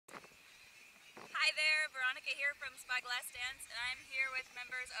Hi there, Veronika here from Spyglass Dance, and I'm here with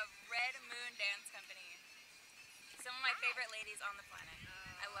members of Red Moon Dance Company. Some of my favorite ladies on the planet.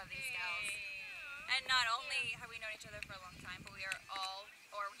 I love these gals. And not only have we known each other for a long time, but we are all,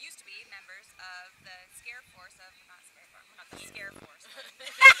 or used to be, members of the Scare Force of, not Scare Force, we're not the Scare Force.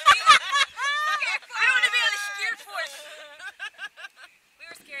 I want to be on the Scare Force.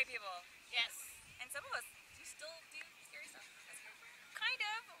 We were scary people. Yes. And some of us, do you still do scary stuff? Kind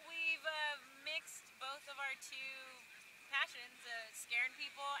of. We've mixed both of our two passions, scaring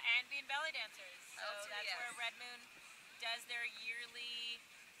people and being belly dancers. So that's where Red Moon does their yearly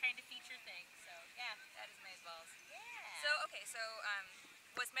kind of feature thing. So yeah, that is maze balls. Yeah. So okay,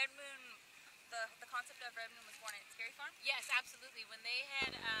 was Red Moon the concept of Red Moon was born in Scary Farm? Yes, absolutely. When they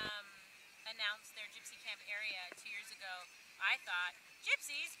had announced their Gypsy Camp area 2 years ago, I thought,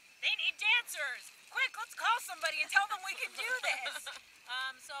 gypsies, they need dancers! Quick, let's call somebody and tell them we can do this!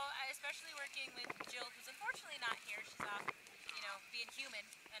 So I especially working with Jill, who's unfortunately not here. She's off, being human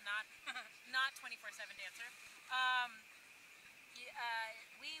and not 24/7 dancer.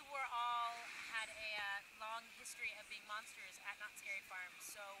 We were all had a long history of being monsters at Not Scary Farm,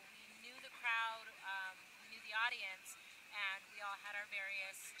 so we knew the crowd, we knew the audience, and we all had our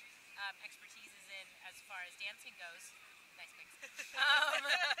various expertises in as far as dancing goes. Nice mix.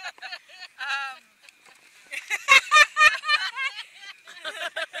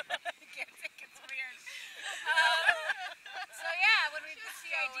 It gets weird. So yeah, when we pitched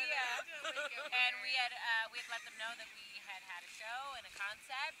the idea, and we had let them know that we had a show and a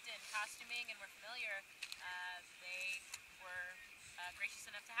concept and costuming, and we're familiar, they were gracious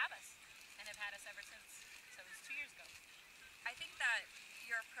enough to have us, and have had us ever since. So it was 2 years ago. I think that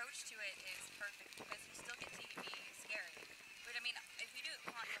your approach to it is perfect because you still get to be scary. But I mean, if you do it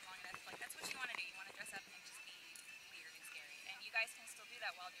for long enough, like that's what you want to do. You want to dress up and just be weird and scary. And you guys can still do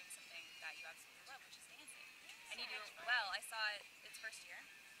that while doing something that you absolutely love, which is dancing. And you do it well. I saw it its first year,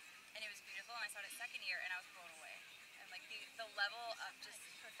 and it was beautiful. And I saw it its second year, and I was blown away. And like the level of just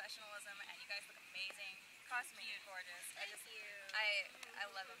professionalism, and you guys look amazing. Costuming is gorgeous. I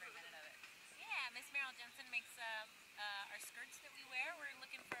love every minute of it. Yeah, Miss Meryl Jensen makes our skirts that we wear. We're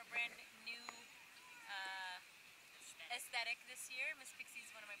looking for a brand new aesthetic this year. Miss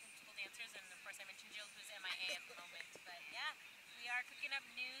Pixie's one of my principal dancers, and of course I mentioned Jill, who's MIA at the moment. But yeah, we are cooking up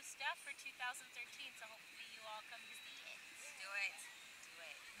new stuff for 2013, so hopefully you all come to see it. Do it. Do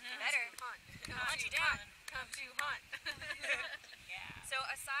it. You better. Hunt you down. Come to hunt. Yeah. So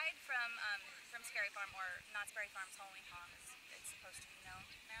aside from Scary Farm, or Not Scary Farm's Halloween Con, it's supposed to be known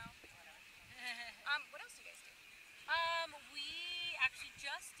now. Whatever. What else do you guys do? We actually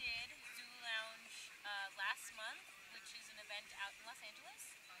just did Zoo Lounge last month, which is an event out in Los Angeles.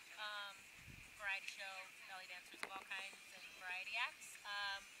 Variety show, belly dancers of all kinds, and variety acts.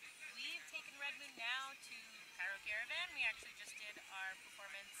 We've taken Red Moon now to Cairo Caravan. We actually just did our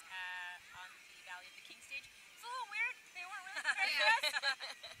performance on the Valley of the King stage. It's a little weird. They weren't really prepared for us,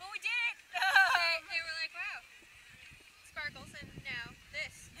 but we did it. They were like, wow, sparkles, and now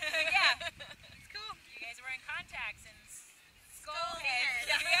this. Yeah. It's cool. You guys are wearing contacts and skull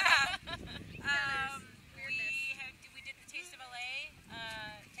heads. Yeah. We did the Taste of LA,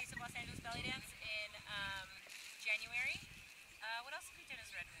 Taste of Los Angeles belly dance in January. What else have we done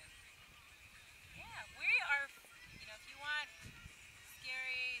as Red Moon? Yeah, we are, if you want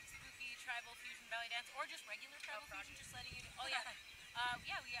scary, spooky, tribal fusion belly dance, or just regular tribal fusion, just letting you know. Oh yeah.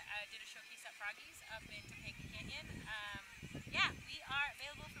 We did a showcase at Froggy's up in Topanga Canyon. Yeah, we are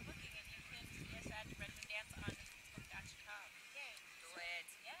available for booking, and you can see us at Red Moon Dance on Facebook.com. Yay. Do it.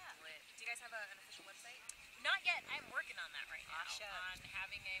 Yeah. Do it. Do you guys have an official website? Not yet. I'm working on that right now. Awesome. On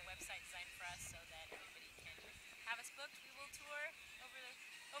having a website designed for us so that everybody can have us booked. We will tour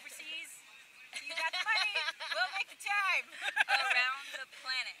overseas. You got the money. We'll make the time. Around the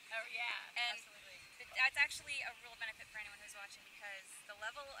planet. Oh yeah. And absolutely. That's actually a real benefit for anyone who's watching, because the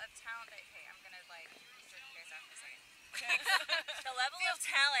level of talent that, hey, I'm gonna jerk you guys off for a second. The level of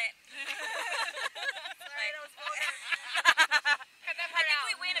talent. Sorry, that was vulgar. I think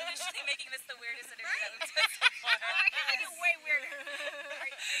we win officially making this the weirdest interview that we've done so far. I can make it way weirder.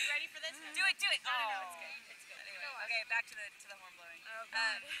 Are you ready for this? Do it. No, It's good. It's good. Anyway, okay, back to the horn blowing. Oh,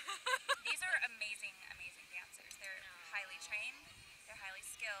 God. These are amazing dancers. They're highly trained, they're highly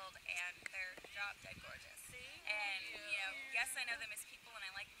skilled, and they're drop dead gorgeous. And yes, I know them as people, and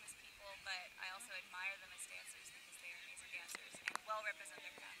I like them as people, but I also admire them as dancers because they are amazing dancers and well represent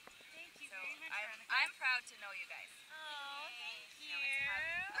their craft. Thank you So very much, Veronika. I'm proud to know you guys. Oh, thank you.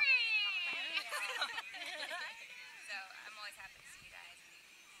 So I'm always happy to see you guys.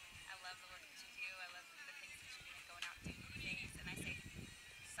 And I love the work that you do. I love the things that you do, going out and doing things. And I say,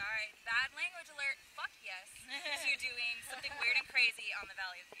 sorry, bad language alert, fuck yes, to doing something weird and crazy on the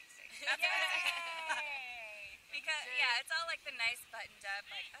Valley of the King stage. That's what I'm saying. Because, yeah, it's all like the nice buttoned up,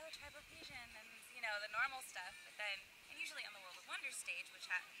 like, oh, tribal fusion and, you know, the normal stuff. But then, and usually on the World of Wonders stage, which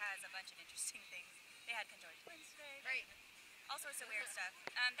has a bunch of interesting things, they had conjoined twins today. Right. All sorts of weird stuff.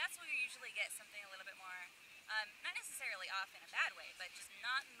 That's where you usually get something a little bit more, not necessarily off in a bad way, but just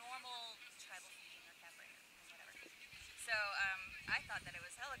not normal tribal fusion or capoeira or whatever. So I thought that it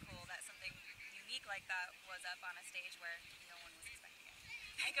was hella cool that something unique like that was up on a stage where no one was expecting it.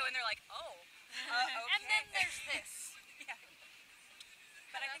 They go in, they're like, oh, okay. And then there's this. Yeah.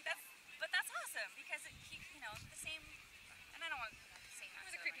 But I think that's awesome because it keeps, you know, the same, and I don't want to say that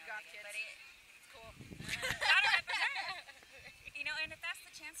We're the so creepy goth kids. but It's cool. gotta represent. You know, and if that's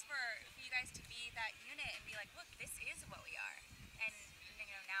the chance for you guys to be that unit and be like, look, this is what we are, and you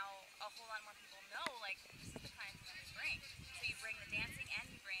know, now a whole lot more people know, like, this is the kind of thing that we bring. So you bring the dancing and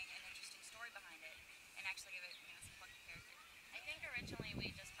you bring an interesting story behind it, and actually give it, you know, some funky character. I think originally we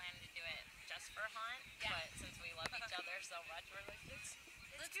just planned to do it just for Haunt, but since we love each other so much, we're like, let's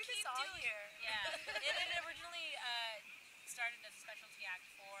do this all year. Yeah, it originally started as a specialty act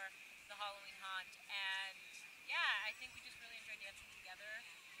for the Halloween Haunt, and yeah, I think we just really enjoy dancing together.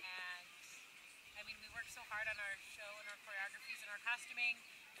 And I mean, we worked so hard on our show and our choreographies and our costuming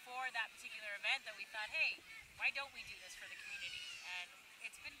for that particular event that we thought, hey, why don't we do this for the community? And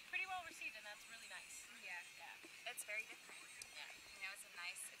it's been pretty well received, and that's really nice. Yeah. It's very different. Yeah. You know, it's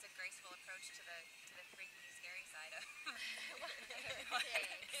a graceful approach to the freaky, scary side of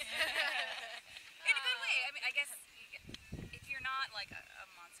in a good way. I mean, I guess if you're not like a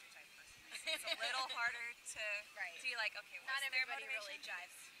monster type person, it's a little harder to be like, okay, what's Not their everybody really motivation?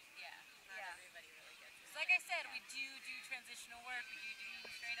 jives. Yeah. Not everybody really gets it. So like I said, we do transitional work, we do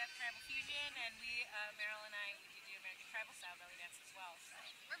straight up tribal fusion, and we, Meryl and I, we do American tribal style belly dance as well. So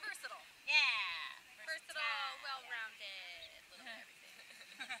We're versatile. yeah, Versatile, well-rounded, little bit of everything.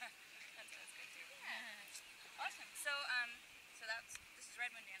 That's good too. Yeah. Awesome. So this is Red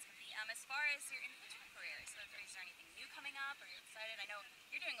Moon Dance Company. As far as your individual career, so is there anything new coming up? Are you excited? I know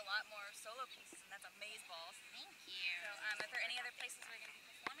you're doing a lot more solo pieces, and that's amazeballs. Thank you. So, are there any other places where you're going to be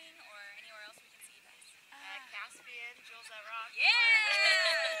performing, or anywhere else we can see you guys? Caspian, Jules at Rock. Yeah.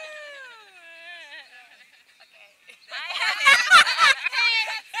 Okay. I haven't.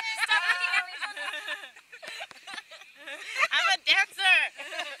 Stop looking at me. I'm a dancer.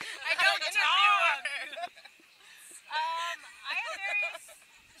 I don't talk. I have various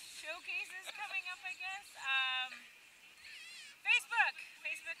showcases coming up, I guess.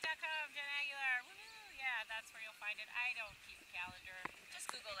 Facebook.com, Jen Aguilar. Woohoo! Yeah, that's where you'll find it. I don't keep a calendar. Just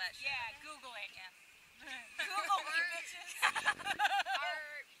Google that shit. Yeah, Google it. Yeah. Google me, bitches.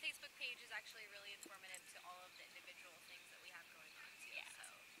 Our Facebook page is actually really informative to all of the individual things that we have going on too. Yeah.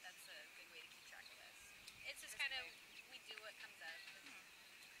 So that's a good way to keep track of us. It's just kind of, we do what comes up.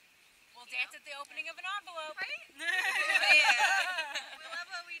 We'll dance at the opening of an envelope. Right? Yeah. We love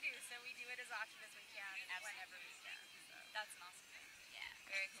what we do, so we do it as often as we can, whenever we can. So. That's an awesome thing. Yeah.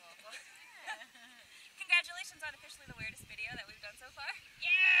 Very cool. Well, congratulations on officially the weirdest video that we've done so far.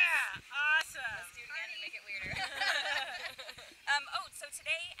 Yeah, awesome. Let's do it again and make it weirder. So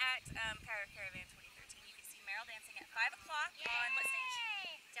today at Cairo Caravan 2013, you can see Meryl dancing at 5 o'clock on what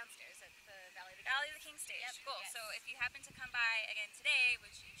stage? Downstairs at the Valley of the Valley of the King stage. Yep. Cool. Yes. So if you happen to come by again today,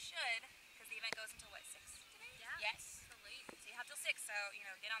 which you should, because the event goes until what, 6 today? Yeah. Yes. So late. So you have till 6. So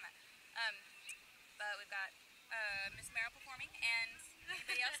get on that. But we've got Miss Meryl performing, and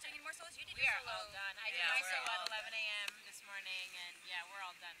anybody else doing any more solos? You did We your are solo. all done. I did Yeah, my we're solo all at 11 a.m. this morning, and yeah, we're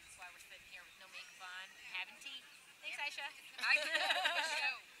all done. That's why we're sitting here with no makeup on, having tea. Thanks, Aisha.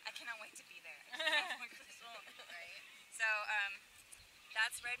 I cannot wait to be there. Right. So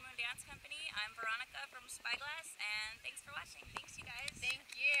that's Red Moon Dance Company. I'm Veronika from Spyglass, and thanks for watching.